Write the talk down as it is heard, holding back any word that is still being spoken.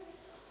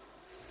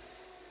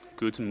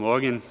Guten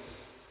Morgen.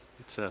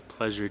 It's a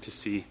pleasure to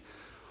see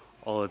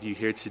all of you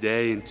here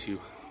today and to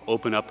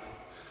open up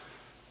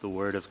the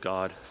Word of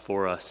God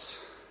for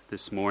us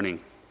this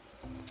morning.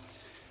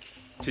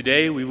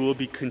 Today we will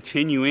be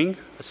continuing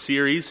a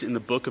series in the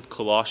book of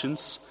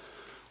Colossians,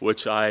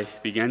 which I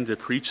began to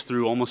preach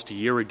through almost a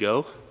year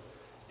ago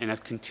and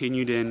have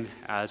continued in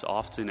as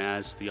often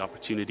as the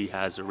opportunity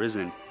has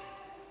arisen.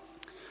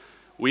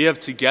 We have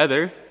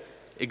together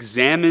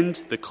examined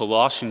the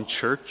Colossian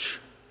church,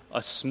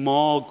 a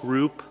small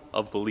group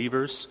of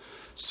believers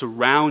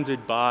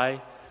surrounded by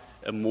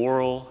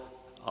immoral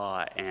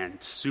and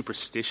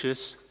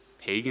superstitious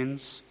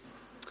pagans,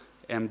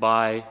 and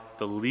by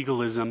the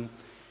legalism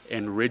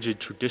and rigid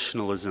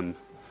traditionalism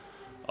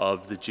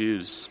of the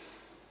Jews.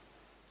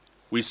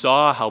 We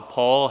saw how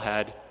Paul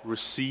had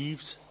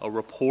received a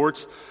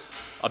report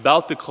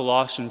about the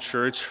Colossian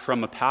church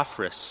from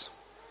Epaphras,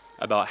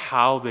 about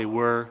how they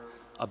were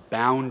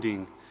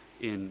abounding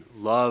in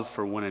love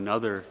for one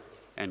another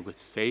and with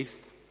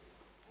faith,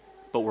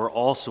 but were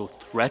also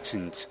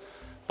threatened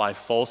by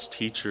false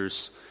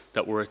teachers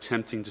that were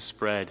attempting to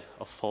spread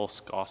a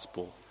false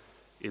gospel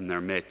in their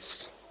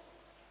midst.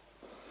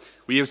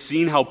 We have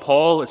seen how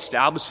Paul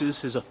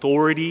establishes his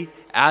authority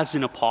as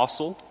an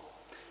apostle,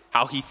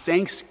 how he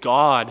thanks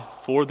God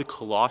for the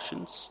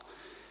Colossians,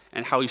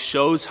 and how he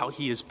shows how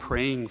he is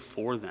praying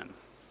for them.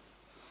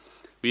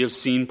 We have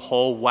seen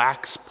Paul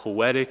wax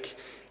poetic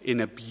in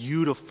a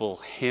beautiful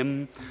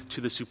hymn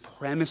to the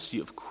supremacy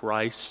of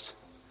Christ,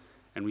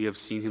 and we have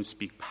seen him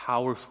speak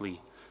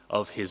powerfully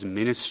of his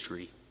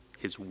ministry,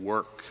 his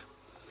work,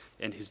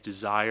 and his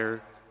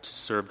desire to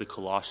serve the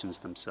Colossians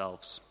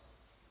themselves.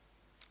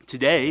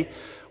 Today,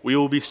 we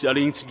will be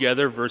studying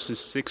together verses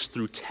 6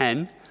 through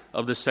 10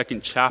 of the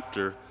second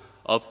chapter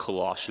of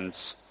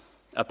Colossians,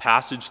 a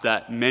passage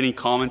that many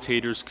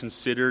commentators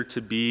consider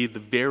to be the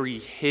very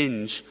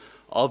hinge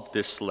of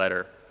this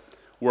letter,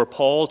 where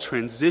Paul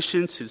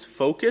transitions his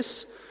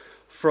focus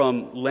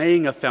from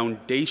laying a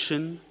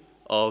foundation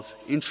of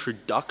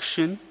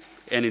introduction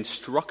and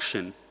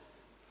instruction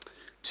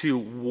to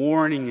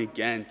warning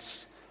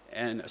against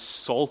and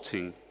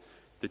assaulting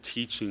the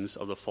teachings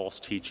of the false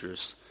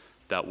teachers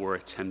that were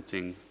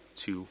attempting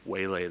to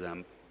waylay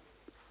them.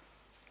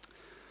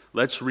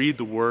 Let's read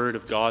the word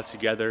of God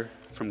together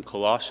from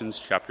Colossians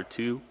chapter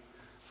 2,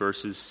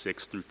 verses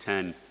 6 through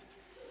 10.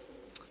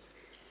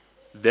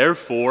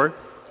 Therefore,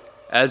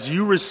 as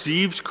you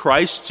received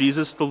Christ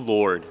Jesus the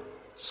Lord,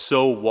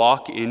 so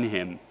walk in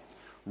him,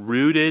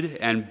 rooted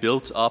and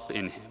built up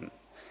in him,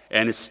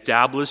 and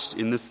established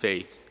in the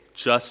faith,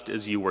 just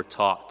as you were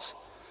taught,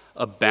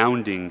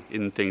 abounding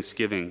in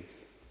thanksgiving.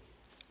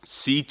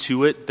 See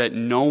to it that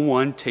no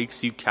one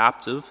takes you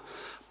captive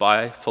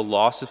by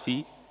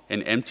philosophy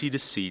and empty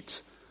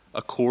deceit,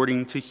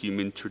 according to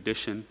human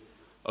tradition,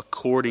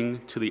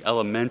 according to the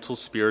elemental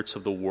spirits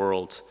of the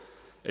world,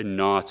 and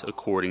not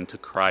according to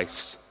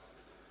Christ.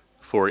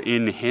 For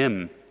in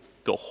him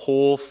the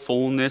whole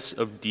fullness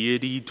of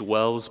deity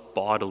dwells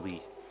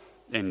bodily,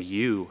 and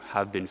you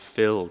have been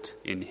filled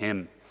in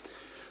him,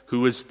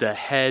 who is the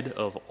head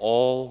of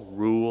all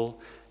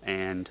rule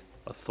and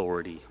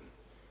authority.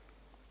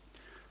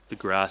 The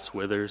grass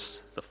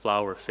withers, the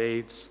flower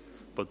fades,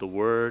 but the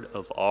word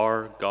of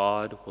our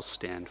God will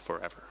stand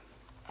forever.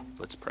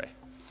 Let's pray.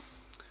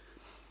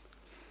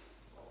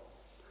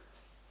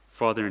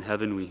 Father in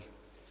heaven, we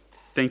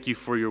thank you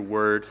for your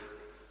word,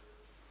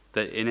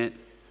 that in it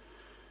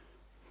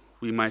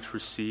we might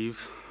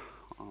receive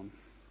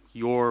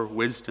your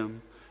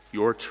wisdom,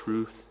 your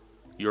truth,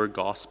 your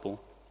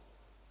gospel.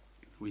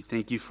 We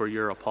thank you for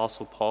your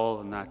apostle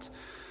Paul, and that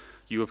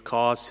you have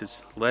caused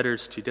his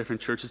letters to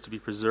different churches to be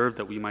preserved,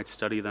 that we might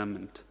study them.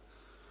 And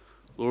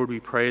Lord, we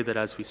pray that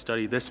as we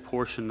study this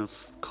portion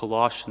of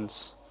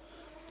Colossians,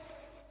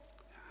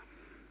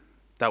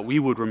 that we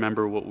would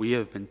remember what we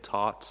have been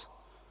taught,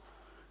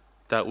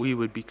 that we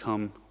would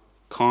become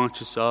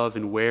conscious of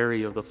and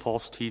wary of the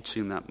false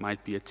teaching that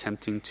might be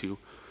attempting to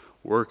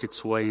work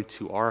its way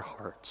into our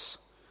hearts,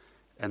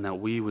 and that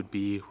we would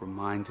be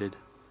reminded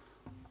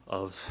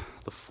of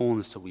the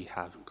fullness that we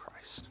have in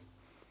Christ.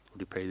 Lord,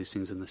 we pray these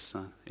things in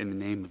the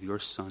name of your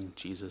Son,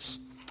 Jesus.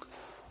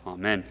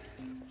 Amen.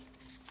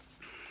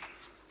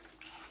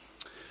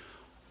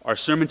 Our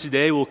sermon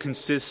today will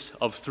consist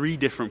of 3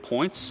 different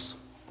points.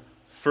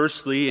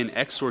 Firstly, an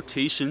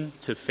exhortation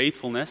to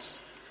faithfulness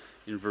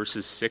in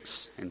verses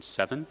 6 and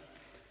 7.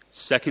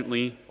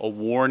 Secondly, a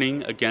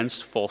warning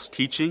against false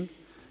teaching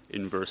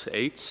in verse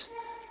 8.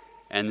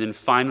 And then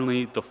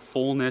finally, the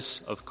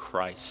fullness of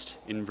Christ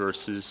in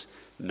verses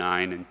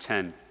 9 and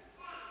 10.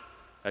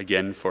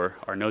 Again, for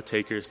our note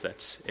takers,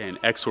 that's an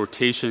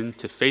exhortation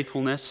to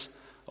faithfulness,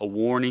 a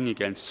warning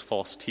against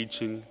false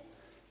teaching,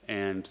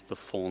 and the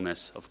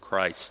fullness of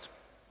Christ.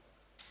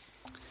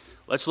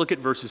 Let's look at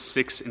verses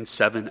 6 and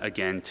 7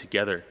 again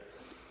together.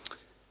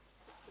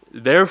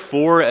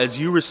 Therefore, as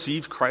you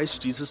received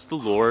Christ Jesus the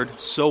Lord,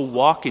 so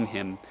walk in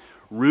him,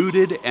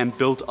 rooted and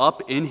built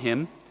up in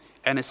him,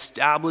 and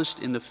established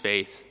in the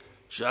faith,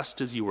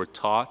 just as you were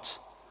taught,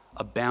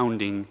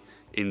 abounding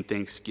in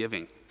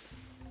thanksgiving.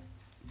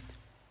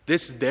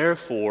 This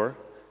therefore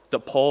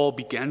that Paul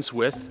begins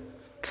with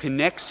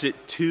connects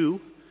it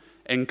to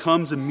and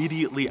comes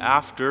immediately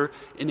after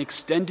an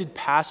extended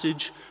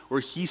passage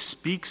where he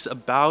speaks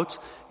about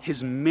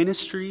his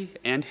ministry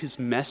and his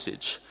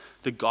message,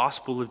 the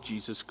gospel of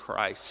Jesus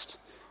Christ,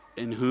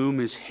 in whom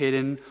is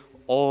hidden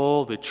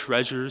all the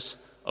treasures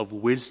of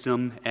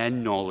wisdom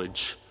and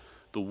knowledge,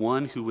 the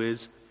one who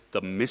is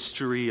the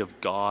mystery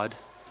of God,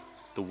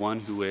 the one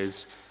who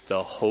is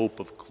the hope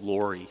of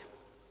glory.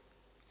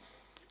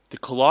 The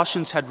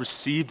Colossians had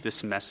received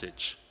this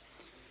message.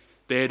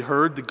 They had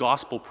heard the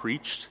gospel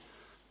preached,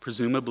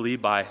 presumably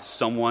by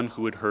someone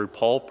who had heard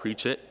Paul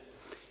preach it,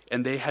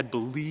 and they had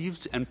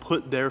believed and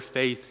put their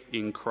faith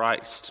in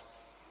Christ.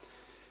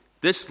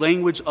 This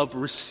language of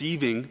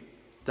receiving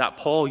that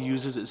Paul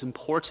uses is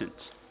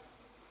important.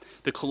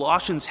 The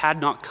Colossians had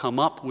not come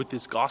up with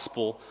this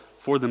gospel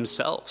for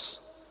themselves.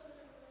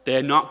 They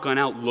had not gone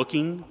out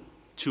looking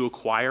to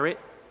acquire it.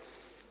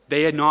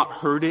 They had not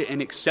heard it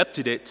and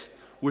accepted it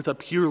with a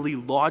purely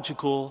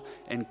logical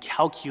and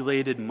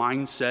calculated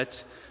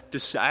mindset,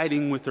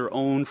 deciding with their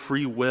own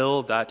free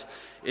will that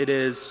it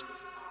is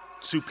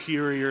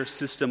superior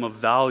system of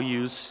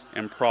values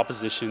and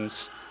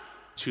propositions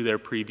to their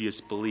previous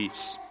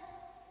beliefs.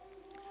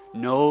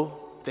 No,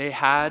 they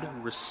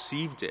had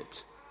received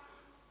it.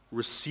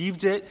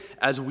 Received it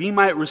as we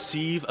might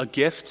receive a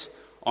gift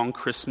on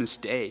Christmas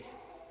Day.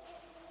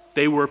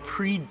 They were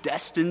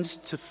predestined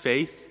to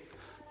faith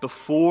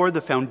before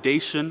the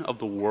foundation of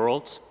the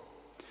world.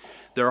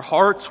 Their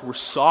hearts were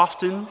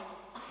softened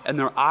and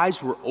their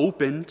eyes were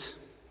opened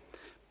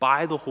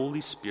by the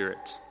Holy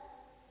Spirit.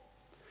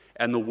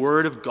 And the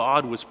word of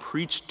God was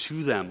preached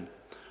to them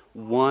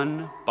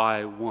one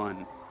by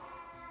one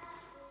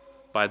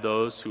by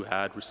those who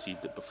had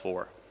received it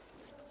before.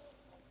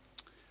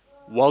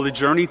 While the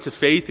journey to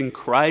faith in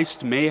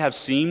Christ may have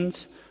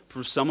seemed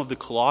for some of the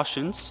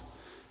Colossians,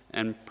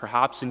 and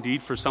perhaps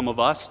indeed for some of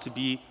us, to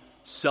be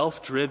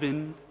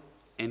self-driven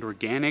and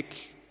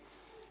organic,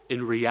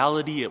 in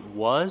reality it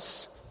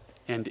was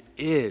and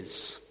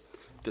is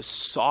the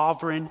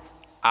sovereign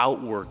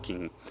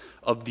outworking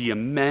of the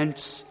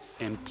immense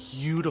and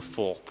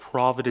beautiful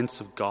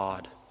providence of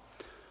God,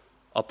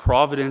 a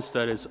providence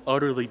that is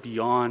utterly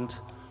beyond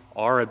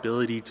our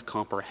ability to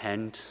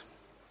comprehend,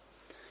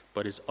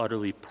 but is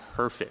utterly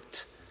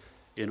perfect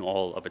in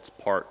all of its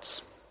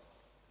parts.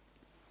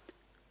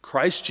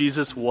 Christ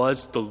Jesus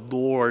was the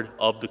Lord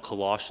of the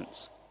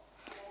Colossians.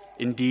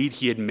 Indeed,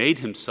 he had made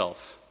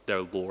himself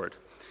their Lord.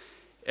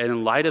 And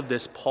in light of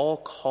this, Paul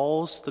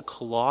calls the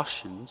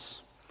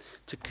Colossians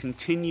to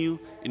continue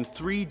in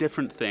three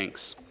different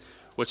things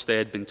which they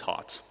had been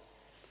taught.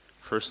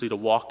 Firstly, to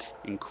walk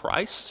in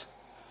Christ.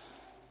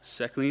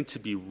 Secondly, to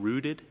be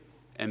rooted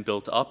and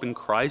built up in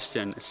Christ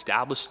and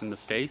established in the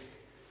faith.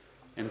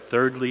 And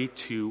thirdly,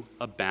 to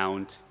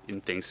abound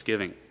in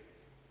thanksgiving.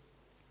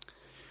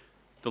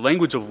 The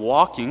language of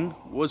walking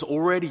was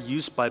already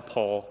used by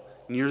Paul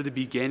near the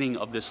beginning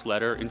of this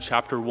letter in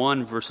chapter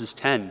 1, verses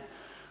 10,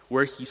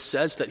 where he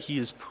says that he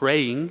is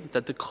praying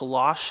that the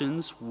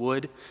Colossians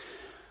would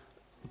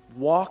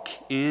walk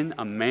in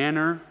a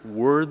manner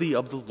worthy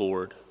of the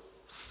Lord,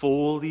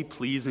 fully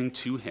pleasing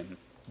to him,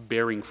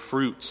 bearing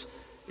fruit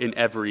in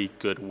every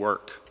good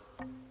work.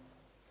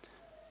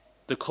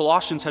 The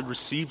Colossians had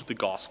received the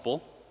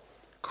gospel.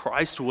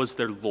 Christ was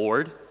their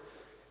Lord,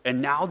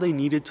 and now they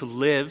needed to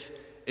live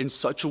in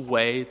such a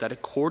way that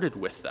accorded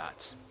with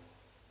that.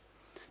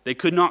 They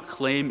could not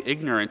claim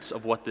ignorance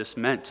of what this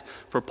meant,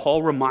 for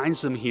Paul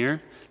reminds them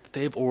here that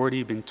they have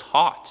already been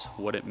taught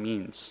what it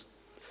means.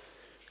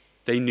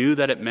 They knew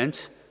that it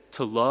meant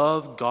to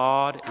love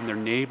God and their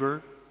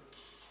neighbor,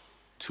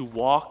 to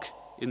walk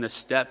in the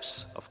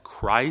steps of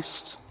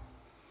Christ,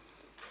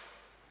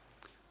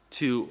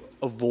 to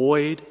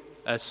avoid,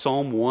 as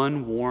Psalm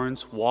 1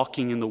 warns,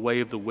 walking in the way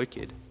of the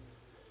wicked,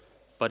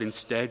 but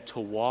instead to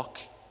walk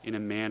in a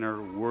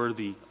manner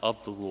worthy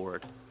of the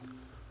Lord,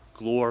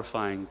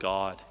 glorifying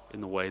God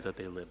in the way that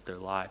they live their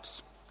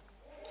lives.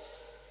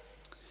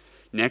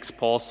 Next,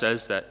 Paul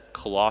says that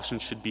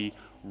Colossians should be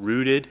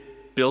rooted,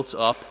 built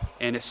up,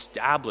 and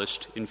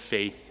established in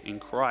faith in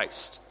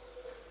Christ.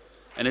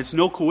 And it's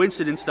no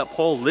coincidence that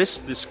Paul lists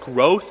this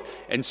growth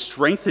and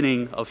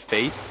strengthening of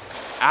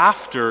faith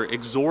after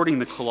exhorting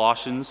the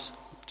Colossians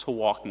to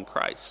walk in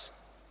Christ.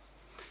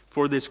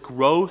 For this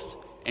growth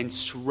and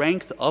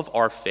strength of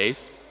our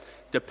faith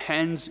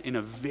depends in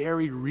a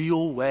very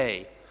real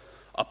way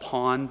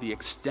upon the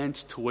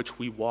extent to which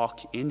we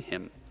walk in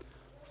him,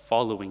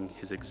 following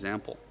his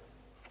example.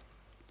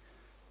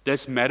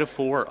 This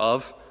metaphor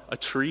of a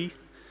tree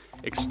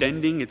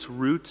extending its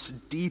roots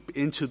deep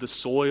into the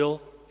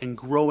soil and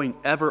growing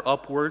ever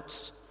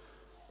upwards,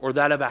 or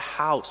that of a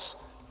house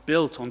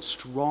built on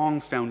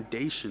strong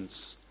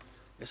foundations,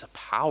 is a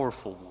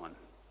powerful one.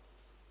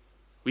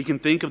 We can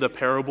think of the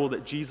parable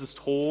that Jesus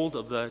told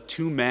of the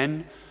two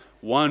men,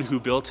 one who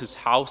built his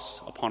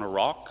house upon a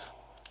rock,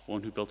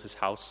 one who built his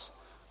house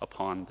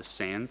upon the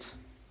sand.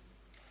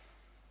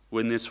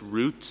 When this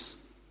root,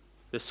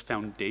 this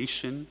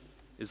foundation,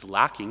 is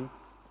lacking,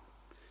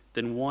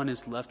 then one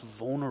is left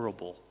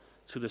vulnerable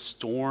to the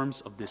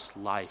storms of this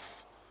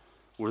life,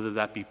 whether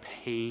that be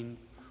pain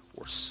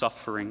or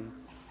suffering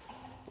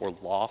or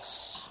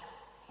loss,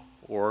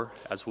 or,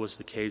 as was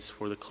the case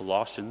for the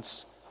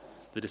Colossians,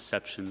 the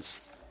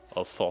deceptions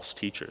of false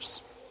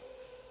teachers.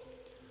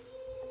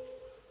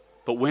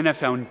 But when a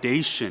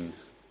foundation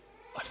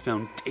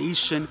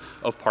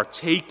of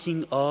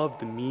partaking of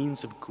the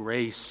means of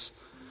grace,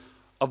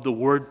 of the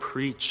word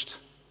preached,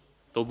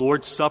 the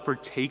Lord's Supper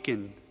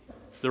taken,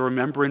 the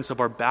remembrance of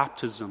our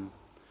baptism,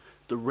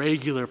 the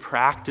regular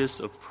practice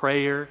of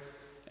prayer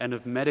and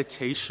of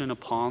meditation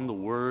upon the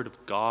word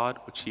of God,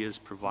 which he has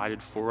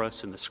provided for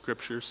us in the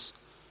scriptures,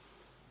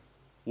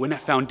 when a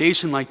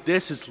foundation like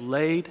this is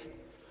laid,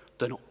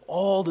 then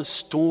all the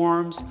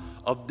storms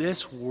of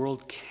this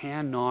world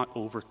cannot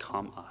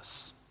overcome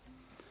us.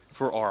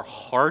 For our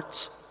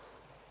heart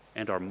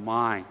and our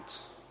mind,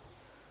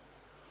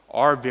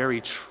 our very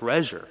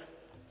treasure,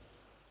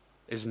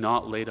 is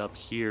not laid up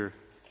here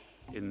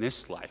in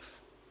this life,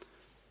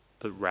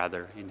 but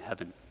rather in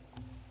heaven.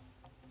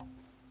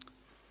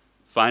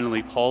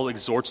 Finally, Paul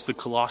exhorts the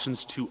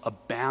Colossians to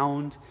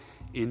abound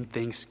in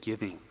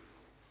thanksgiving.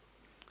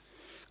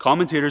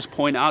 Commentators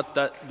point out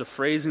that the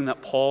phrasing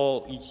that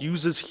Paul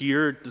uses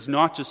here does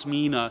not just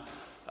mean a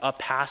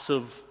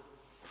passive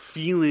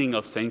feeling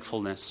of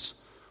thankfulness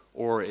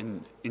or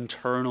an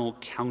internal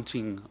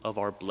counting of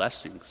our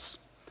blessings,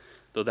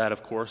 though that,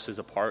 of course, is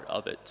a part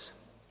of it.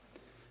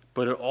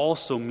 But it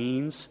also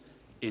means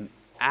an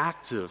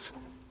active,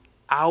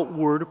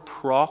 outward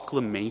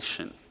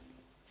proclamation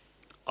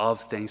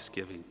of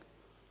thanksgiving,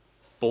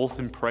 both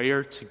in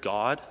prayer to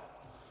God,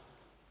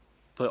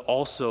 but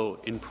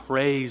also in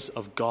praise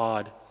of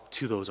God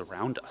to those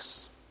around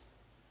us.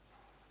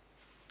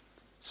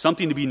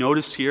 Something to be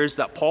noticed here is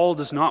that Paul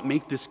does not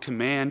make this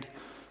command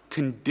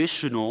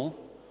conditional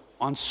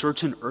on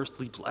certain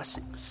earthly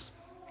blessings,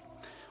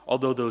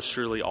 although those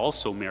surely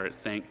also merit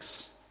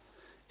thanks.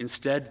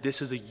 Instead,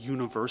 this is a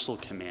universal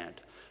command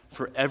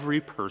for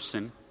every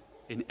person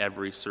in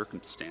every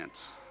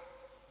circumstance.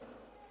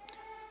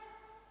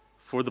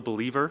 For the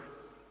believer,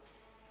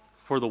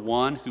 for the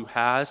one who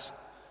has,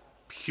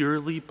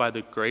 purely by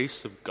the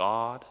grace of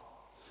God,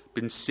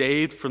 been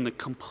saved from the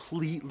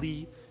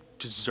completely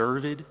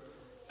deserved,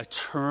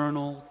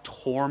 eternal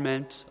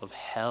torment of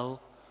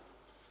hell,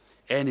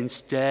 and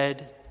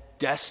instead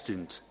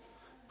destined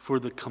for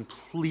the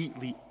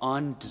completely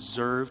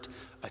undeserved,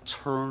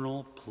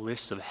 eternal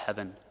bliss of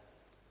heaven,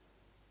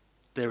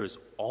 there is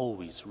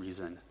always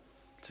reason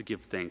to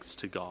give thanks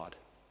to God.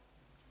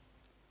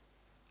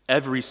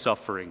 Every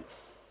suffering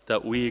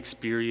that we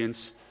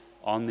experience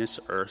on this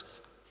earth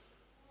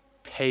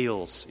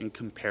pales in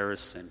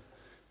comparison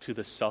to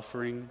the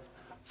suffering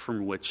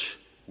from which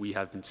we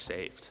have been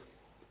saved.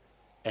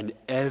 And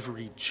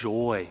every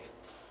joy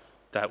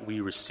that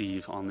we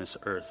receive on this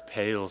earth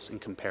pales in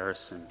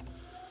comparison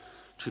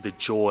to the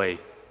joy,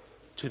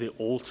 to the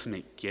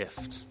ultimate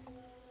gift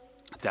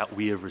that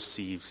we have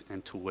received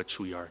and to which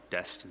we are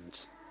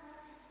destined.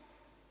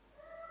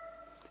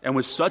 And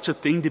with such a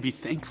thing to be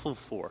thankful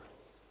for,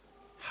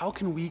 how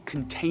can we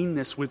contain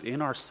this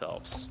within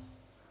ourselves?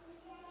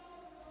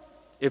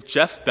 If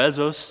Jeff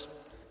Bezos,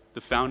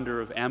 the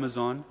founder of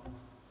Amazon,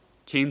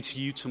 came to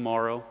you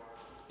tomorrow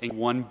and $1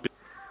 billion,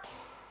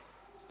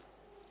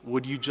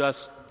 would you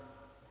just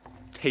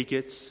take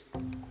it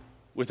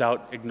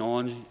without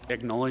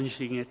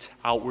acknowledging it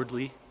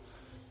outwardly?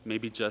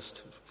 Maybe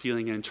just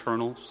feeling an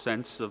internal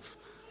sense of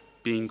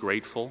being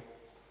grateful?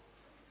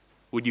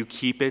 Would you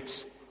keep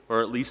it,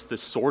 or at least the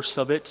source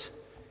of it,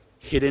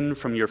 hidden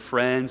from your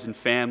friends and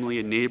family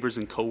and neighbors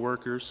and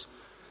coworkers,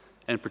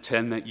 and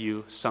pretend that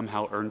you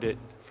somehow earned it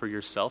for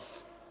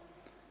yourself?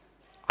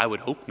 I would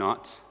hope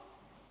not.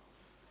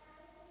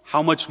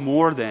 How much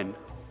more then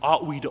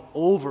ought we to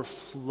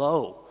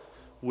overflow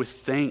with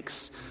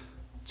thanks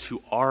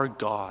to our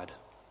God,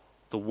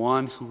 the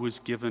one who has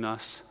given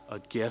us a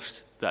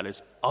gift that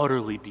is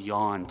utterly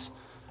beyond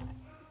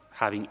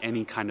having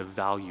any kind of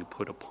value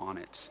put upon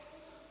it?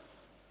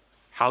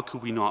 How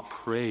could we not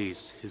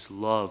praise his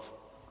love,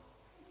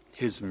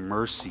 his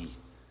mercy,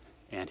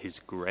 and his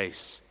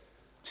grace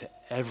to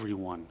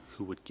everyone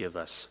who would give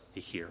us a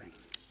hearing?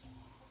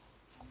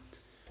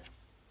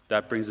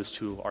 That brings us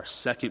to our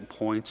second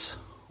point,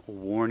 a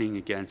warning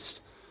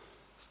against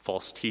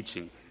false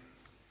teaching.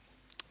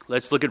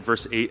 Let's look at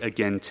verse 8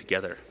 again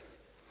together.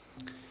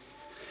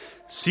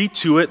 See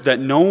to it that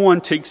no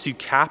one takes you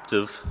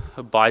captive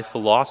by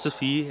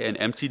philosophy and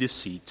empty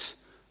deceit,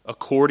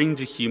 according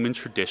to human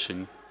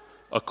tradition,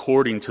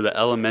 according to the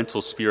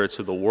elemental spirits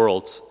of the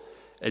world,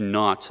 and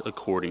not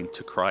according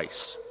to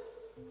Christ.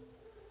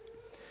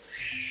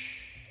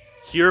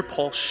 Here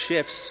Paul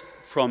shifts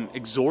from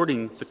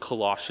exhorting the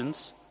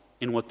Colossians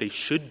in what they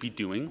should be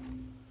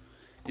doing,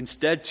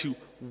 instead to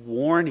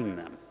warning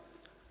them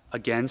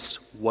against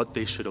what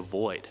they should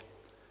avoid,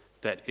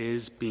 that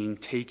is, being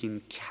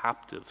taken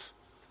captive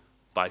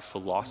by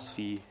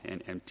philosophy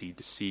and empty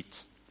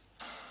deceit.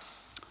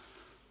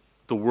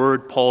 The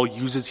word Paul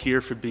uses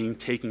here for being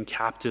taken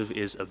captive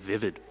is a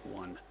vivid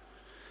one.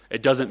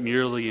 It doesn't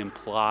merely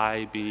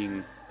imply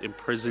being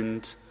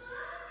imprisoned,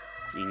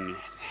 being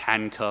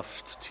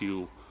handcuffed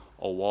to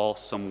a wall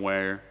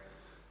somewhere,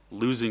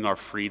 losing our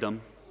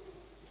freedom,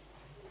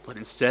 but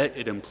instead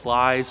it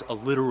implies a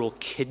literal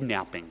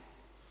kidnapping.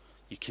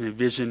 You can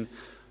envision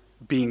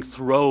being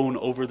thrown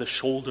over the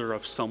shoulder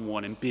of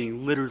someone and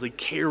being literally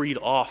carried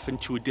off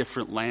into a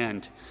different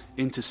land,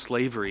 into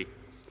slavery.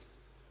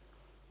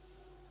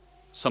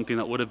 Something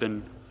that would have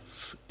been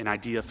an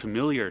idea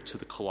familiar to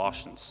the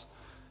Colossians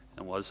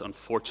and was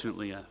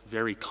unfortunately a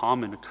very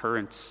common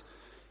occurrence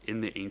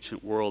in the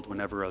ancient world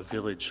whenever a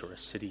village or a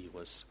city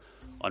was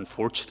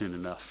unfortunate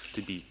enough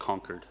to be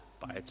conquered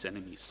by its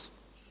enemies.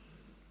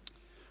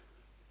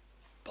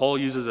 Paul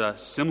uses a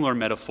similar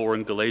metaphor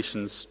in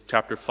Galatians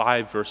chapter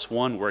 5, verse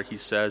 1, where he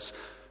says,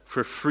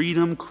 "For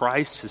freedom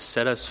Christ has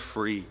set us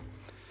free.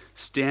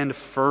 Stand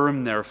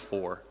firm,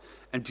 therefore,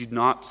 and do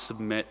not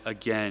submit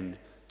again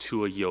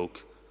to a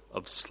yoke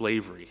of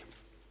slavery."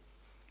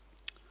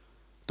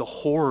 The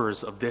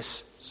horrors of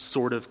this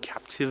sort of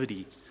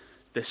captivity,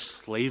 this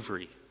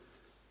slavery,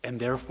 and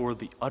therefore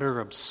the utter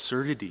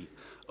absurdity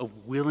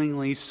of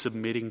willingly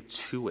submitting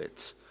to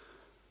it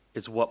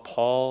is what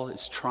Paul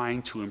is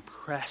trying to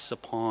impress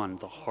upon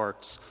the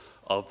hearts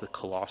of the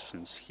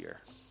Colossians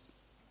here.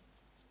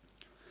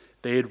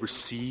 They had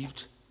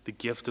received the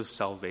gift of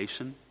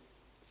salvation.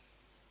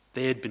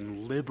 They had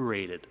been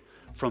liberated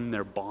from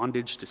their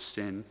bondage to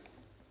sin.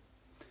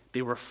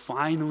 They were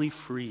finally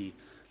free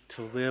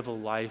to live a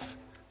life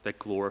that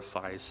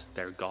glorifies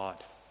their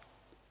God.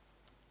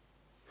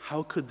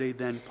 How could they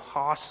then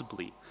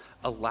possibly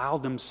allow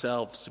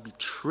themselves to be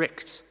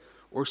tricked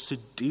or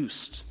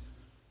seduced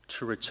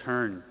to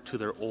return to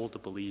their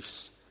old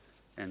beliefs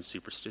and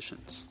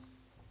superstitions?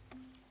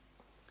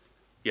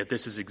 Yet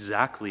this is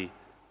exactly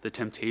the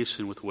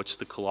temptation with which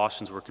the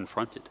Colossians were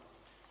confronted.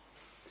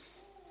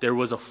 There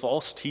was a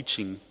false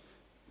teaching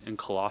in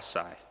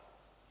Colossae,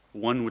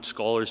 one which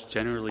scholars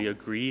generally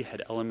agree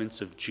had elements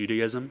of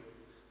Judaism,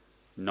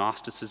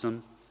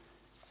 Gnosticism,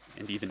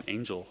 and even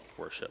angel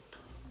worship.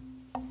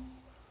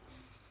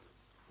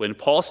 When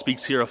Paul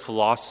speaks here of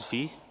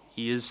philosophy,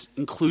 he is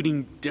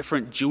including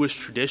different Jewish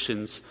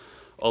traditions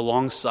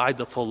alongside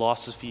the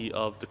philosophy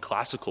of the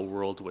classical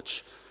world,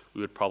 which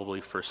we would probably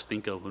first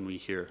think of when we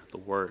hear the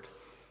word.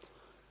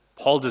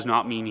 Paul does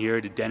not mean here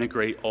to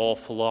denigrate all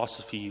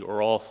philosophy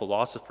or all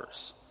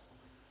philosophers.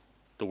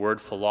 The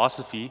word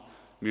philosophy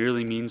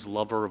merely means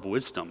lover of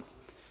wisdom.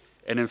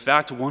 And in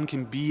fact, one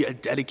can be a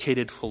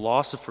dedicated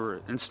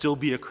philosopher and still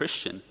be a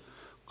Christian,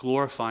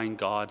 glorifying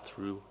God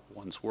through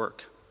one's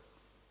work.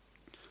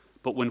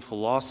 But when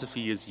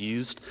philosophy is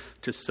used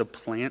to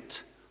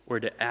supplant or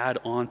to add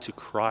on to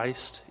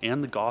Christ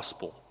and the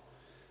gospel,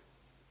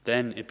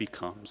 then it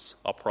becomes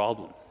a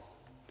problem.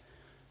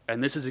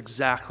 And this is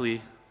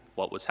exactly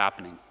what was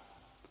happening.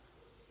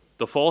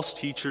 The false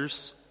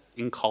teachers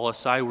in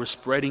Colossae were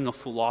spreading a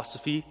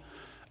philosophy,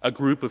 a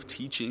group of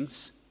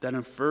teachings that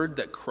inferred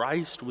that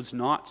Christ was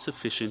not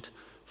sufficient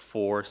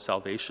for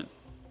salvation,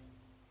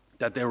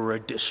 that there were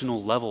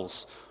additional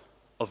levels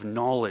of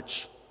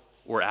knowledge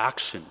or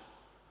action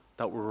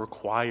that were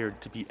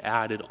required to be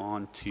added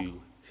on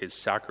to his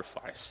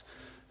sacrifice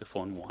if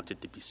one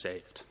wanted to be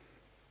saved.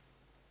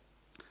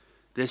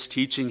 This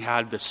teaching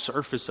had the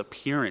surface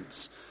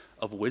appearance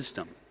of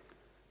wisdom,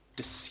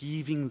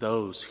 deceiving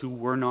those who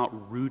were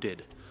not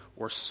rooted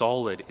or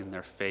solid in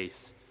their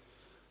faith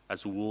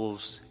as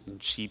wolves in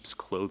sheep's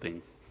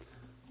clothing,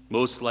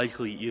 most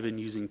likely even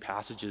using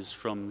passages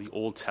from the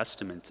Old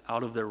Testament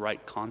out of their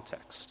right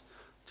context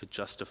to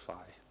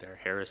justify their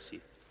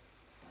heresy.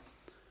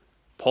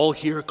 Paul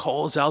here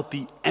calls out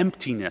the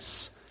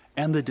emptiness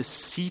and the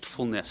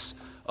deceitfulness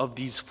of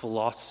these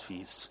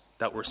philosophies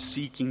that were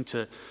seeking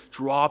to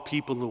draw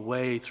people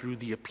away through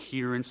the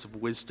appearance of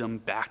wisdom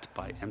backed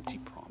by empty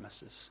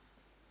promises.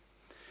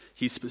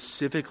 He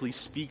specifically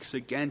speaks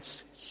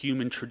against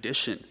human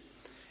tradition,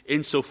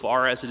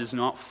 insofar as it is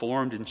not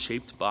formed and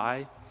shaped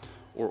by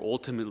or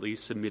ultimately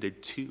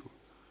submitted to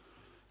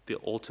the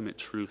ultimate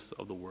truth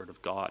of the Word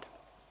of God.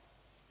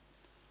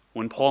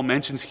 When Paul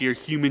mentions here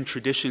human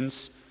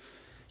traditions,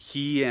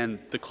 he and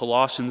the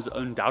Colossians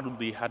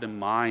undoubtedly had in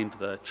mind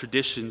the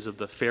traditions of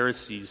the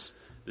Pharisees,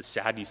 the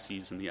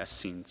Sadducees, and the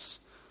Essenes,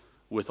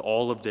 with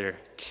all of their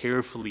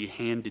carefully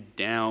handed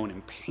down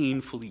and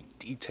painfully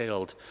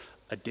detailed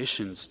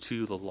additions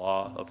to the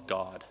law of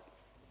God.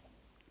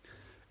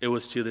 It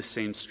was to the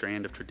same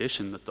strand of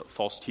tradition that the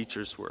false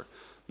teachers were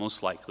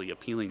most likely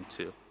appealing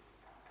to.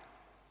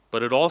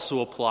 But it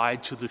also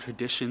applied to the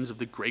traditions of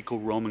the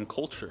Greco-Roman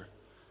culture,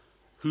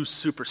 whose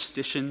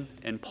superstition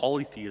and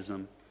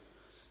polytheism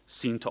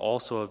seem to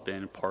also have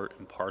been part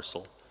and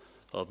parcel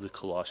of the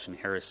Colossian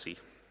heresy.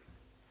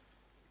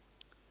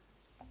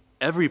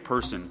 Every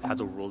person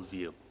has a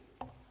worldview.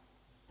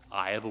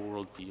 I have a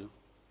worldview.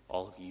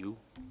 All of you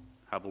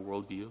have a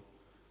worldview.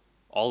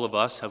 All of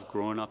us have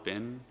grown up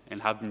in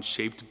and have been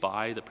shaped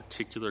by the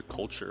particular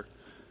culture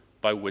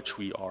by which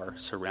we are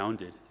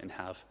surrounded and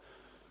have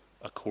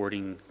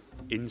according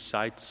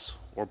insights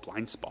or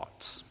blind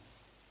spots.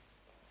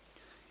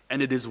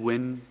 And it is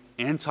when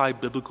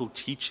anti-biblical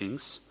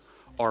teachings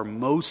are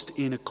most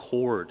in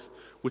accord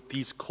with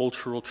these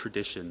cultural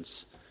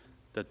traditions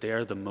that they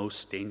are the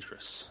most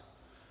dangerous,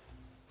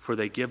 for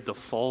they give the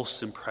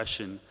false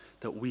impression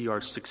that we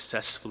are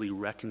successfully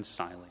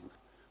reconciling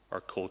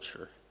our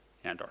culture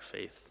and our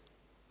faith.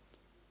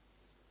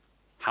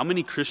 How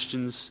many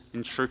Christians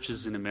in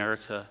churches in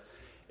America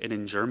and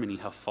in Germany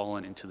have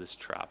fallen into this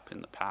trap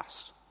in the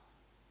past,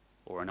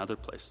 or in other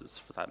places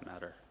for that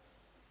matter?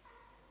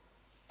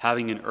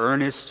 Having an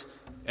earnest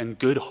and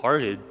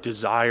good-hearted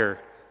desire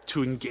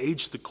to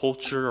engage the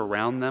culture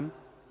around them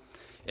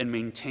and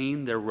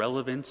maintain their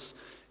relevance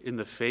in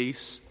the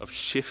face of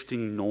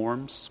shifting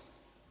norms,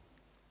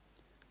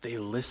 they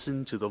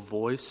listen to the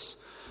voice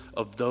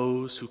of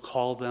those who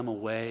call them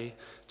away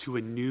to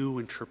a new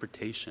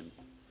interpretation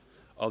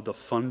of the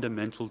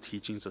fundamental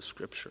teachings of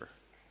Scripture.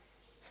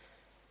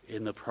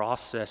 In the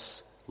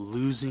process,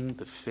 losing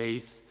the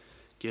faith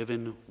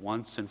given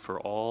once and for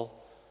all,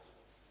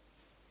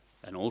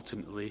 and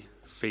ultimately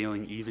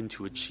failing even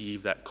to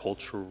achieve that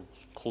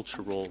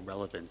cultural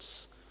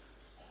relevance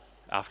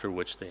after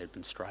which they had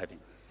been striving.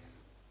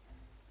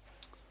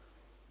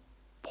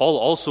 Paul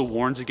also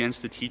warns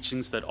against the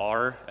teachings that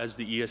are, as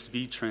the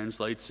ESV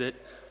translates it,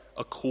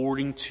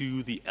 according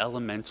to the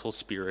elemental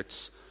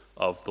spirits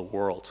of the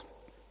world.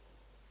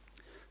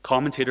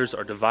 Commentators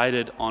are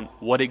divided on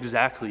what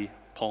exactly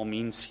Paul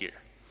means here.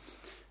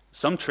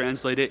 Some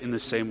translate it in the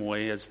same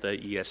way as the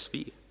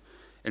ESV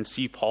and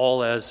see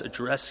Paul as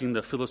addressing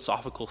the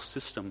philosophical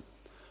system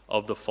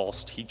of the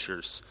false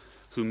teachers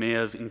who may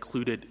have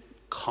included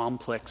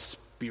complex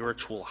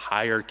spiritual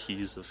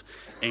hierarchies of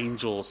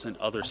angels and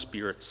other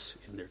spirits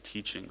in their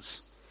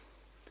teachings.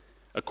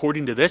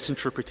 According to this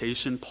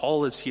interpretation,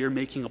 Paul is here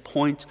making a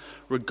point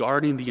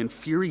regarding the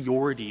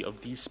inferiority of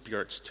these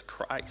spirits to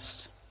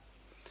Christ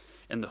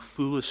and the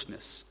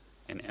foolishness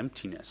and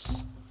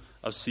emptiness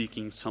of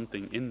seeking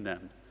something in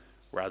them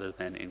rather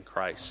than in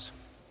Christ.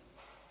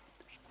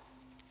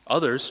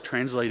 Others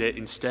translate it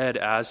instead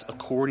as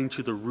according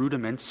to the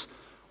rudiments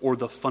or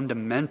the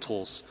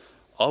fundamentals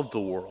of the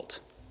world,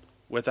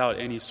 without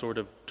any sort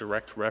of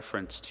direct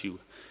reference to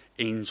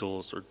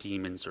angels or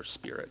demons or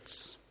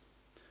spirits.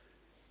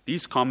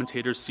 These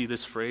commentators see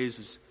this phrase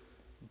as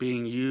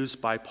being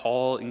used by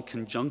Paul in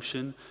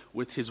conjunction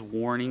with his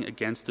warning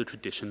against the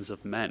traditions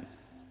of men,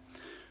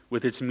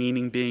 with its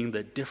meaning being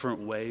the different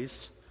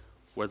ways,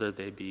 whether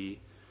they be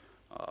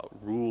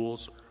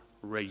rules,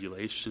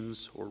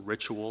 regulations, or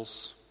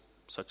rituals,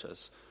 such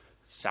as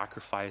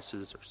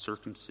sacrifices or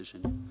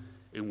circumcision,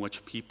 in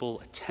which people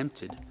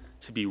attempted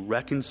to be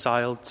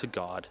reconciled to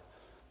God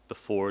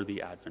before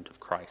the advent of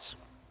Christ.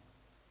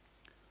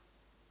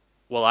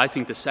 While I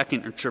think the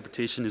second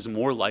interpretation is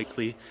more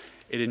likely,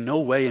 it in no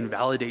way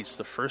invalidates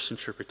the first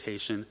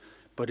interpretation,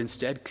 but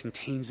instead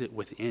contains it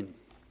within.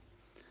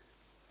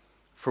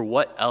 For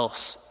what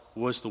else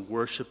was the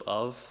worship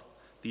of,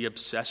 the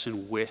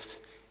obsession with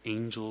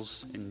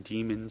angels and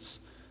demons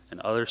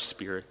and other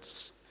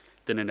spirits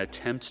than an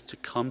attempt to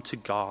come to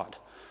God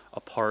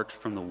apart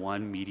from the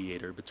one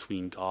mediator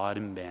between God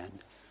and man,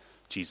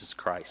 Jesus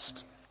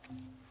Christ?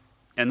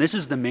 And this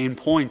is the main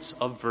point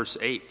of verse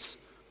 8.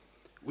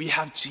 We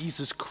have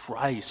Jesus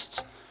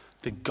Christ,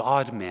 the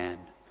God-man,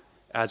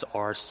 as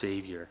our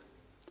Savior,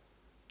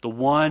 the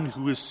one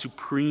who is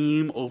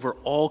supreme over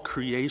all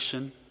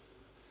creation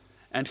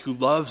and who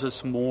loves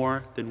us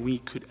more than we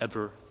could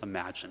ever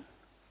imagine.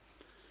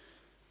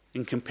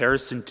 In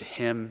comparison to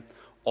him,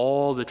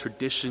 all the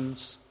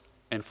traditions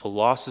and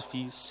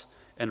philosophies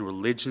and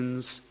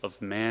religions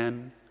of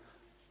man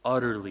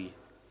utterly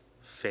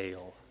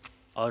fail,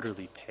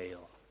 utterly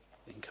pale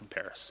in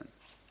comparison.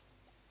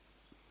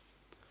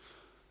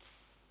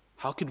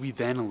 How could we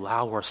then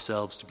allow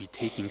ourselves to be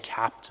taken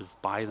captive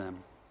by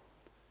them,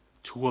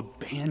 to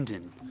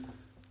abandon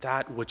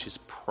that which is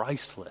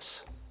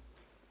priceless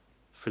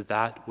for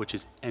that which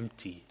is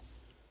empty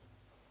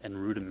and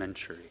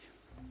rudimentary?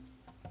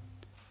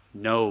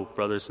 No,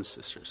 brothers and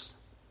sisters,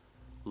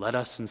 let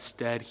us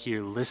instead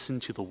here listen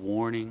to the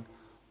warning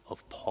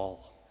of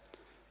Paul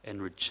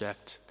and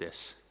reject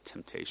this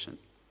temptation.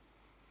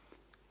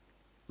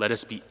 Let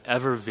us be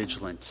ever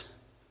vigilant,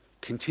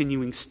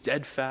 continuing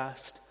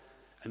steadfast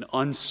and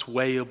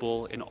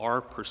unswayable in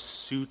our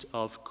pursuit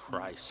of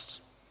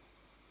Christ,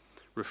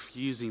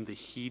 refusing to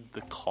heed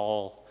the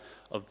call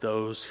of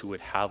those who would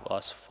have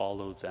us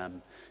follow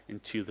them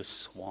into the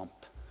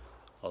swamp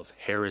of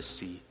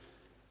heresy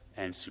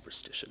and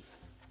superstition.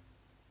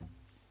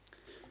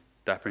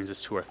 That brings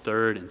us to our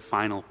third and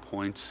final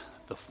point,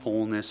 the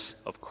fullness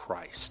of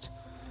Christ.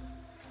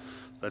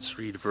 Let's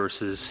read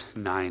verses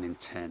 9 and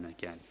 10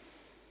 again.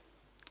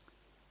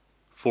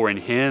 For in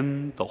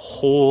him the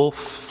whole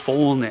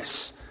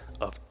fullness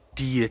of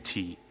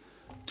deity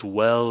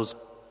dwells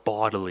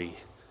bodily,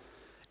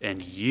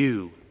 and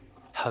you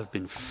have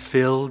been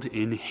filled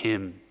in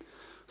him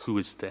who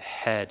is the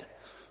head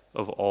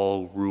of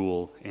all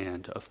rule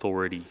and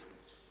authority.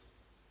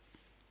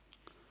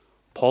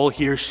 Paul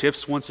here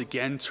shifts once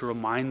again to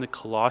remind the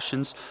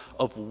Colossians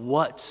of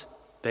what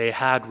they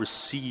had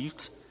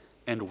received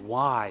and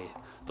why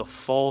the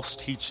false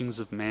teachings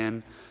of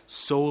man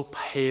so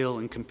pale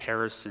in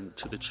comparison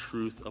to the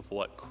truth of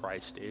what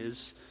Christ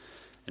is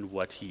and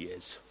what he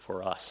is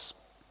for us.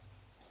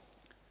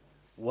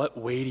 What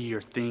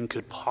weightier thing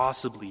could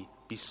possibly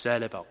be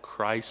said about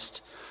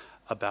Christ,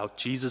 about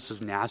Jesus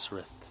of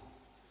Nazareth?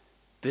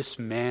 This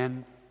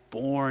man,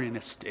 born in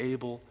a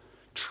stable,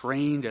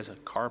 trained as a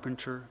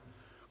carpenter,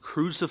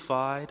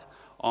 crucified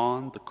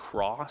on the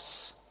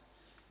cross,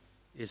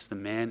 is the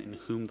man in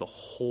whom the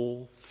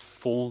whole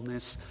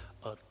fullness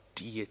of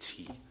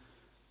deity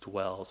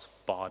dwells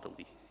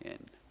bodily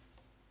in.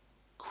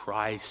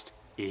 Christ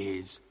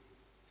is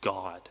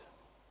God.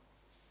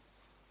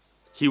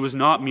 He was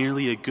not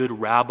merely a good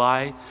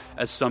rabbi,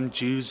 as some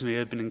Jews may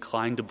have been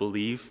inclined to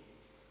believe.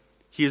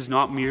 He is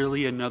not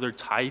merely another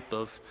type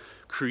of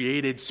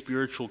created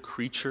spiritual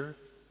creature,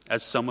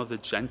 as some of the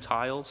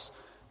Gentiles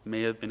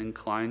may have been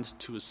inclined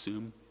to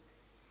assume.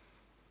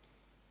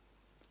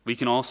 We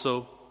can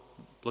also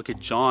look at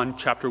John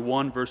chapter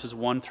 1, verses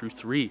 1 through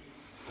 3,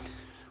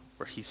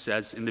 where he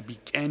says, "In the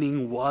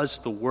beginning was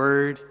the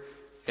Word,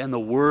 and the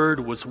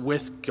Word was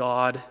with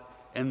God,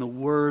 and the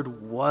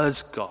Word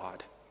was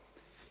God.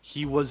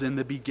 He was in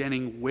the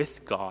beginning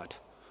with God.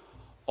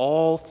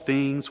 All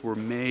things were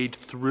made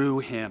through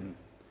him,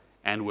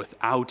 and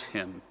without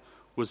him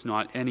was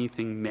not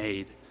anything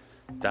made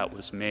that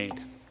was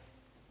made."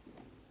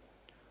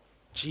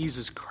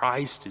 Jesus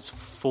Christ is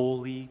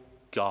fully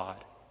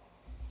God.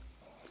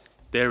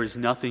 There is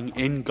nothing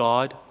in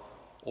God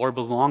or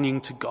belonging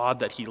to God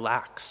that he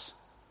lacks,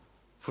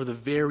 for the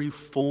very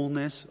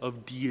fullness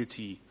of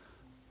deity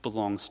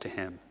belongs to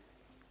him.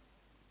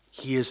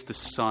 He is the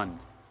Son,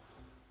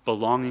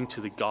 belonging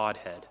to the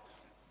Godhead,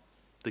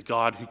 the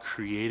God who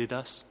created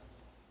us,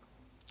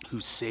 who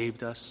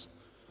saved us,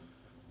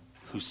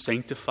 who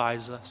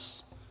sanctifies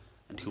us,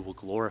 and who will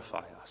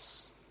glorify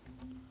us.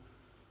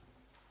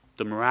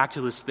 The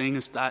miraculous thing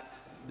is that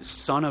the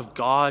Son of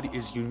God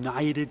is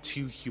united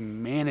to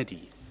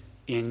humanity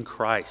in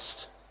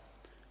Christ.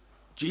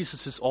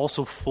 Jesus is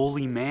also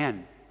fully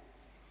man.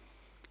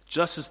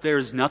 Just as there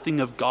is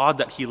nothing of God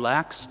that he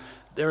lacks,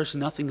 there is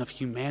nothing of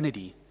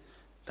humanity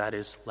that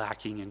is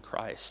lacking in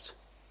Christ.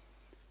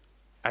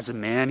 As a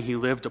man, he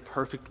lived a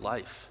perfect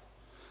life,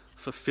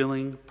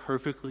 fulfilling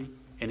perfectly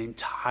and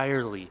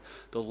entirely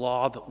the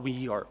law that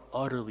we are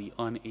utterly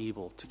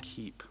unable to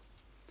keep.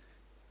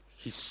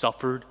 He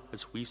suffered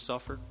as we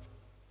suffer.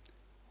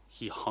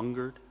 He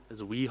hungered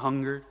as we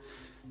hunger.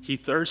 He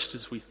thirsted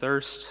as we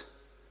thirst.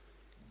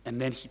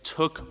 And then he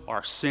took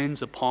our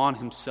sins upon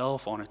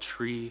himself on a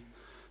tree,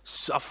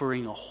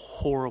 suffering a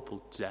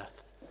horrible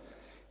death,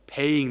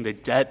 paying the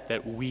debt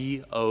that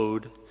we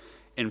owed,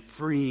 and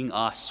freeing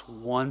us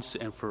once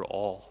and for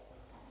all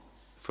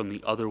from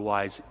the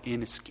otherwise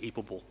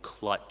inescapable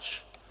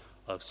clutch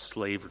of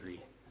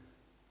slavery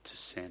to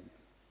sin.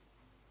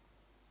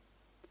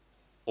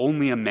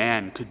 Only a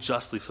man could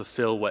justly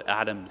fulfill what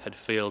Adam had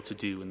failed to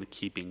do in the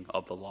keeping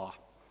of the law.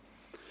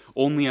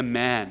 Only a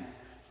man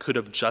could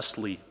have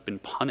justly been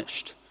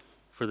punished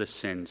for the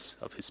sins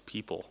of his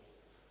people.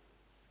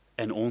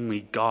 And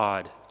only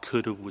God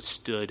could have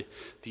withstood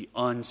the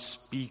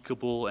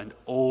unspeakable and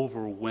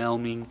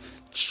overwhelming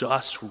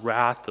just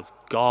wrath of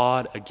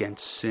God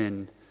against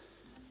sin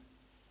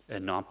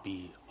and not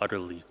be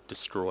utterly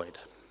destroyed.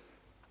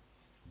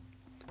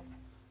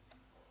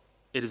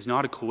 It is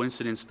not a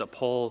coincidence that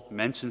Paul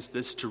mentions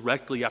this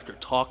directly after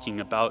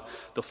talking about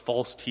the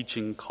false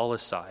teaching in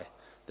Colossae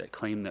that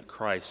claimed that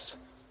Christ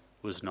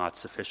was not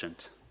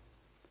sufficient.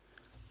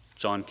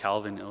 John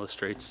Calvin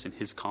illustrates in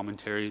his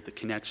commentary the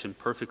connection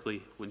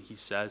perfectly when he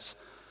says,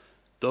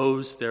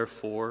 "Those,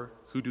 therefore,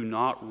 who do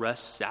not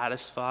rest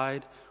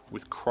satisfied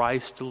with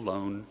Christ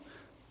alone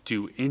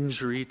do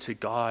injury to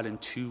God in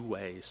two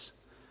ways.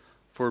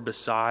 For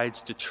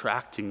besides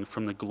detracting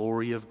from the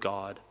glory of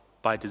God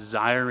by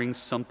desiring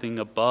something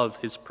above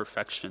his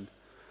perfection,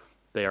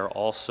 they are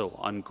also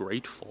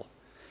ungrateful,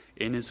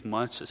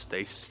 inasmuch as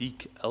they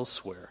seek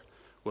elsewhere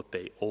what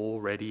they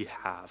already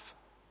have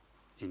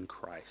in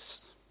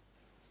Christ."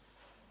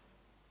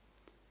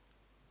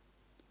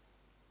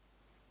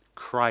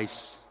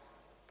 Christ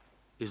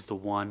is the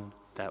one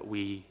that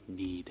we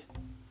need.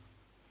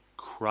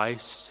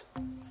 Christ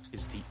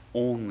is the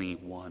only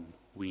one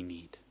we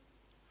need.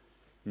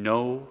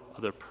 No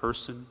other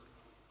person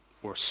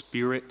or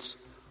spirit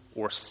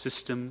or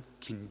system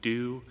can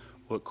do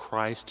what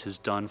Christ has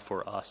done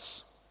for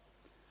us,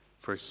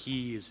 for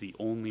he is the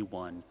only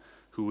one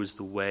who is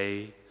the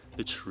way,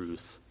 the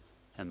truth,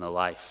 and the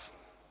life.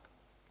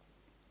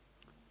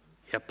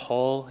 Yet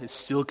Paul is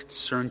still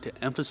concerned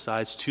to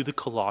emphasize to the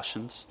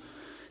Colossians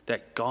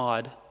that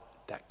God,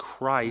 that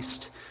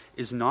Christ,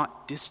 is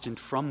not distant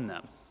from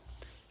them,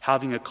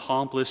 having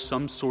accomplished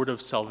some sort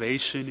of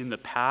salvation in the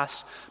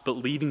past, but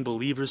leaving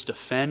believers to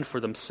fend for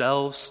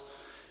themselves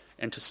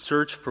and to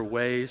search for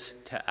ways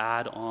to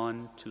add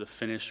on to the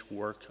finished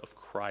work of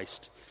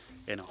Christ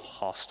in a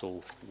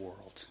hostile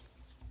world.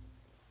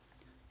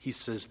 He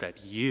says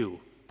that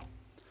you,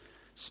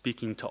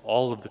 speaking to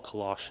all of the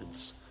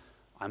Colossians,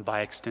 and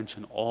by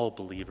extension all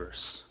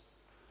believers,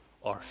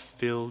 are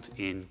filled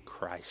in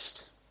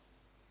Christ.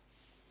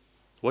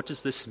 What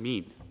does this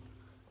mean?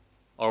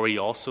 Are we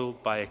also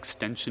by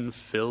extension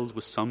filled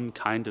with some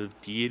kind of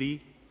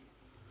deity?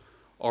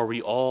 Are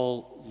we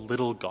all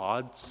little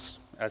gods,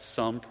 as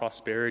some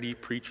prosperity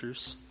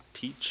preachers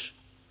teach?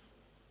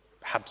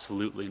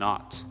 Absolutely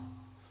not.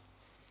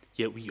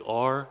 Yet we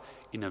are,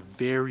 in a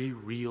very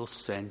real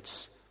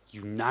sense,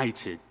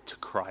 united to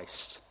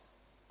Christ.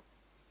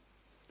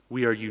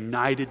 We are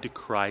united to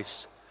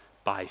Christ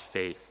by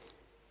faith.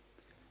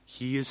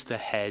 He is the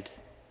head,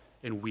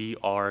 and we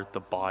are the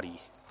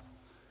body.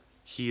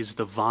 He is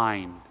the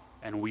vine,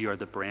 and we are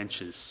the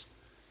branches.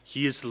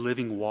 He is the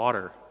living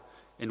water,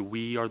 and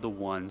we are the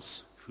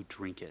ones who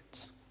drink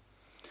it.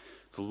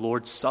 The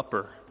Lord's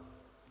Supper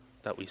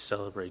that we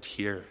celebrate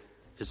here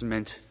is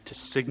meant to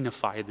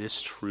signify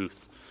this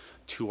truth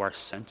to our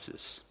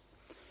senses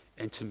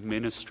and to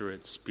minister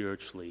it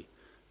spiritually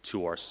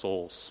to our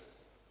souls.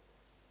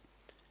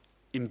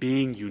 In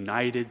being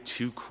united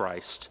to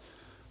Christ,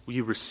 we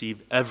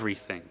receive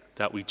everything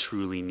that we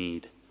truly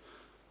need.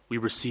 We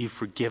receive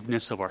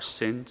forgiveness of our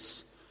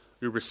sins.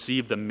 We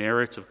receive the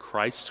merit of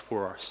Christ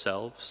for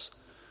ourselves.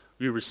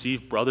 We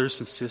receive brothers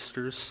and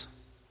sisters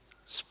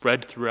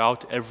spread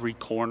throughout every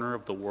corner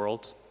of the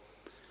world.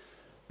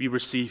 We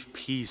receive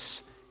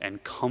peace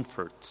and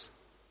comfort,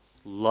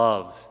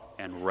 love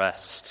and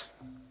rest.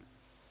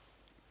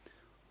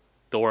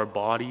 Though our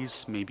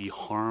bodies may be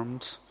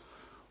harmed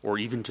or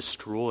even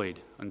destroyed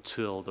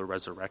until the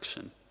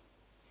resurrection.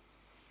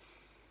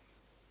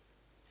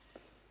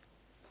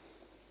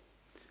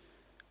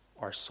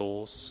 Our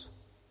souls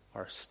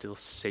are still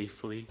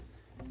safely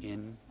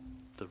in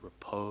the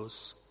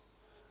repose,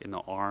 in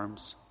the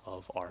arms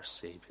of our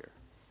Savior.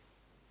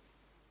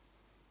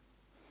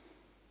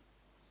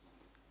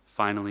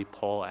 Finally,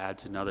 Paul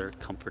adds another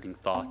comforting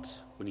thought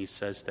when he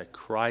says that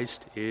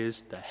Christ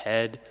is the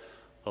head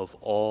of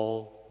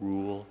all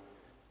rule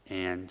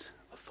and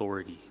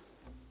authority.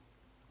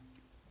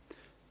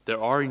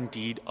 There are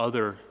indeed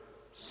other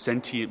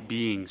sentient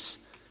beings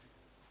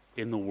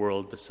in the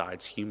world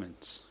besides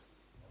humans.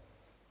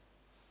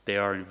 They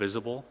are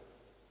invisible.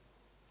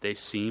 They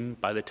seem,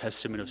 by the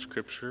testament of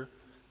Scripture,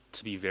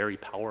 to be very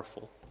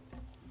powerful.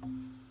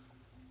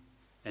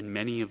 And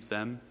many of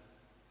them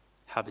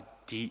have a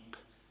deep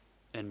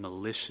and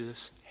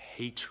malicious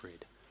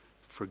hatred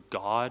for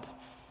God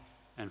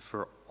and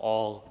for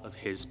all of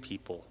his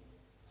people,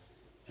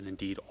 and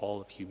indeed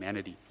all of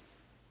humanity.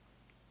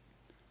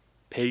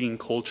 Pagan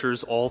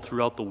cultures all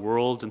throughout the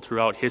world and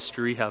throughout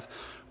history have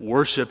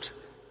worshipped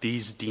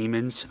these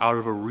demons out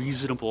of a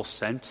reasonable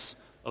sense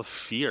of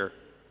fear,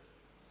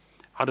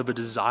 out of a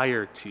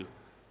desire to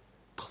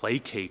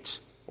placate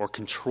or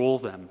control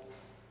them.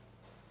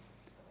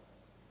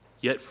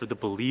 Yet for the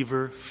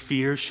believer,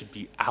 fear should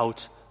be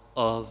out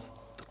of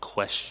the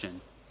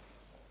question.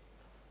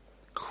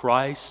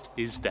 Christ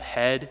is the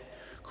head.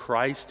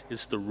 Christ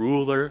is the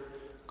ruler.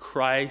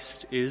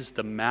 Christ is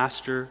the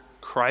master.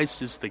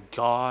 Christ is the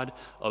God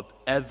of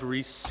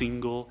every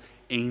single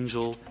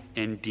angel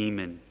and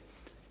demon.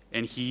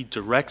 And he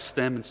directs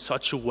them in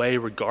such a way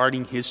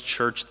regarding his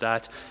church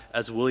that,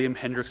 as William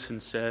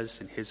Hendrickson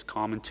says in his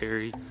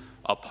commentary,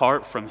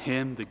 apart from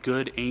him, the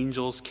good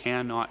angels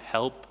cannot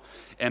help,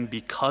 and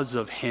because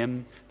of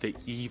him, the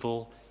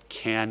evil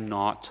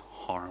cannot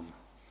harm.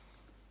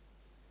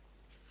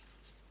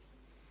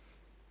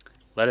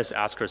 Let us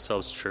ask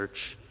ourselves,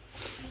 church,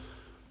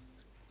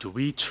 do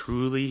we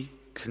truly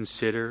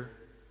consider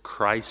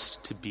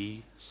Christ to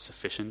be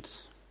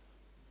sufficient?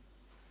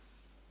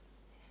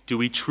 Do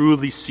we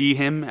truly see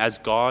him as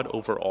God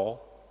over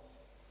all,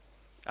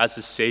 as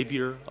the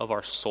Savior of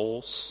our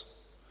souls,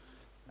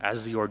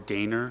 as the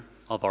ordainer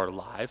of our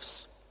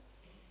lives,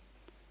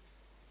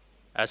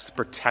 as the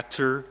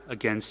protector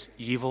against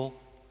evil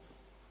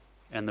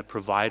and the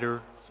provider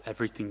of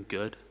everything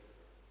good?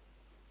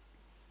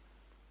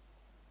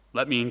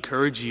 Let me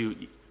encourage you,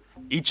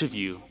 each of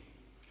you,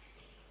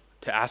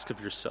 to ask of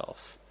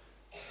yourself,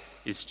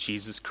 is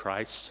Jesus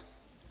Christ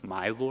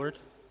my Lord?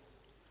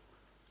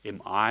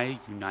 Am I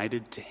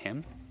united to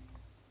him?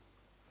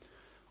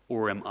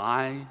 Or am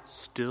I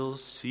still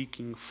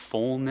seeking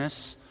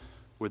fullness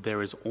where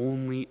there is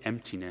only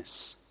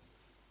emptiness,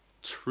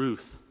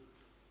 truth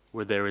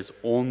where there is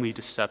only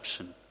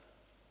deception,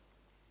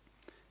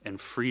 and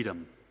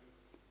freedom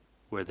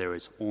where there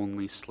is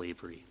only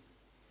slavery?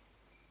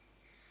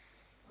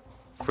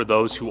 For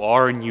those who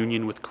are in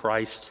union with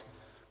Christ,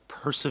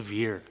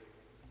 persevere.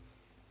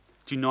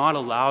 Do not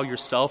allow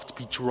yourself to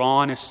be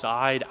drawn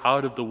aside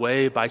out of the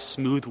way by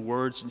smooth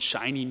words and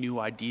shiny new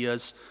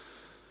ideas.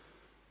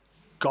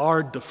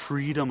 Guard the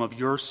freedom of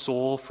your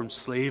soul from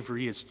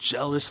slavery as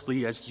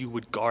jealously as you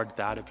would guard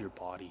that of your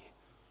body.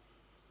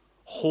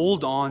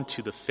 Hold on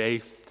to the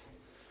faith,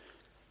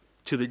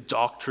 to the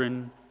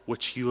doctrine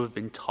which you have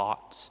been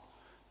taught,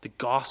 the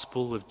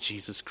gospel of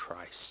Jesus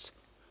Christ,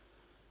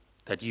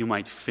 that you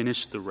might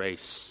finish the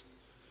race,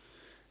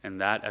 and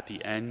that at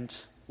the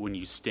end, when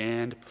you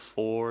stand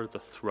before the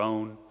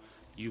throne,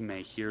 you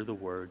may hear the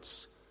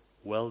words,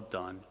 Well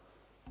done,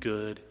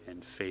 good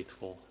and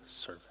faithful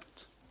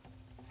servant.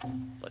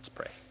 Let's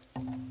pray.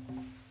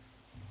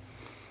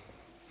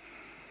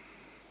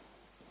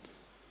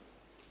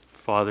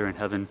 Father in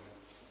heaven,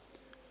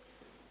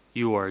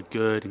 you are a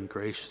good and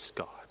gracious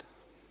God.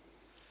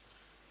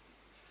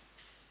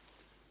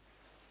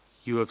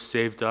 You have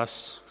saved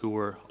us who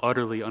were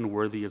utterly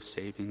unworthy of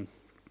saving.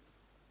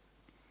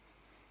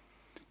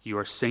 You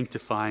are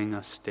sanctifying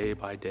us day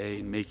by day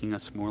and making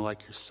us more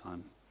like your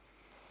Son.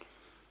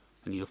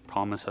 And you have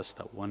promised us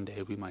that one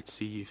day we might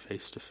see you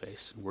face to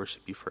face and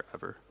worship you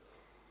forever.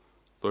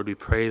 Lord, we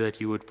pray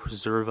that you would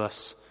preserve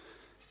us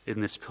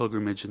in this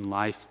pilgrimage in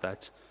life,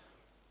 that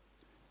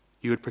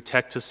you would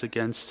protect us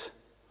against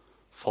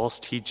false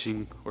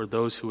teaching or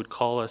those who would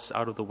call us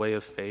out of the way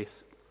of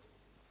faith,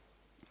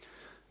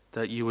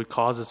 that you would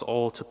cause us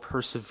all to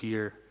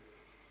persevere,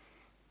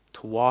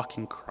 to walk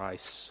in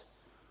Christ,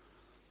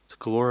 to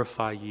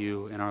glorify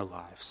you in our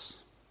lives,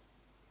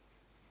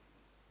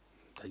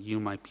 that you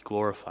might be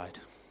glorified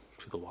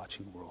to the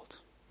watching world.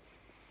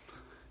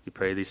 We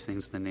pray these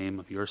things in the name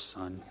of your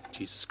Son,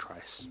 Jesus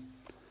Christ.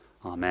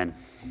 Amen.